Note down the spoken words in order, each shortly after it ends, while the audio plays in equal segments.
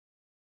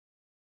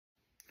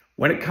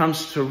When it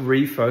comes to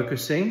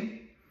refocusing,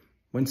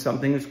 when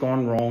something has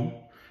gone wrong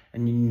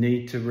and you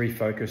need to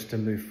refocus to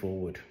move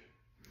forward,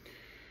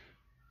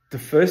 the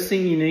first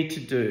thing you need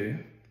to do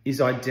is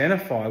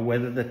identify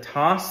whether the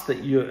tasks that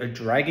are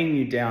dragging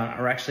you down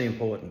are actually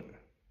important,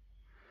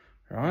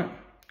 right?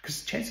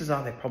 Because chances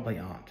are they probably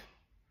aren't.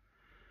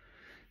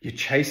 You're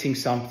chasing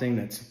something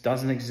that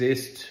doesn't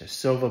exist, a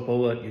silver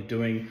bullet. You're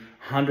doing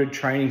 100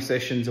 training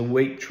sessions a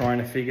week trying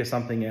to figure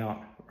something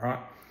out, right?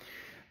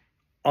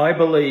 I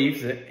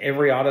believe that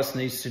every artist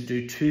needs to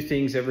do 2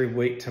 things every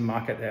week to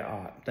market their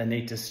art. They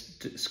need to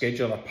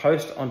schedule a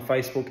post on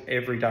Facebook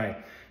every day.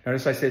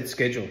 Notice I said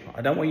schedule.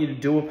 I don't want you to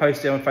do a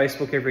post on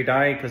Facebook every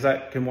day because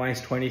that can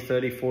waste 20,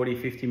 30, 40,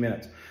 50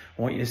 minutes.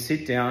 I want you to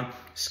sit down,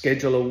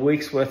 schedule a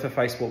week's worth of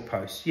Facebook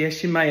posts.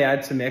 Yes, you may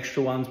add some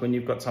extra ones when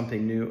you've got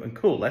something new and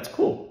cool. That's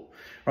cool,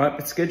 right?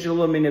 But schedule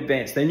them in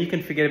advance. Then you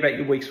can forget about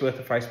your week's worth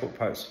of Facebook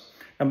posts.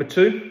 Number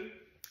 2,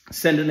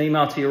 send an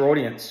email to your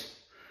audience,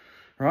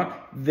 right?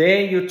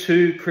 They're your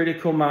 2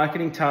 critical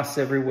marketing tasks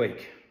every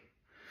week.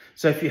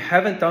 So if you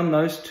haven't done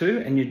those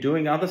 2 and you're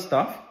doing other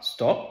stuff,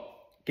 stop,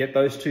 get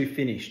those 2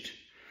 finished,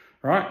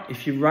 right?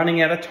 If you're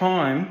running out of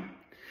time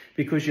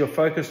because you're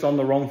focused on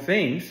the wrong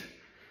things,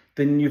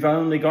 then you've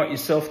only got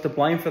yourself to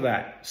blame for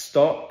that.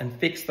 Stop and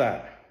fix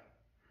that,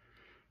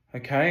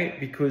 okay?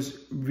 Because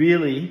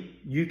really,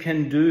 you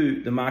can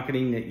do the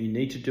marketing that you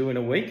need to do in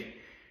a week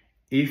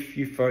if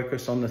you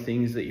focus on the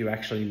things that you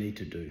actually need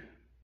to do.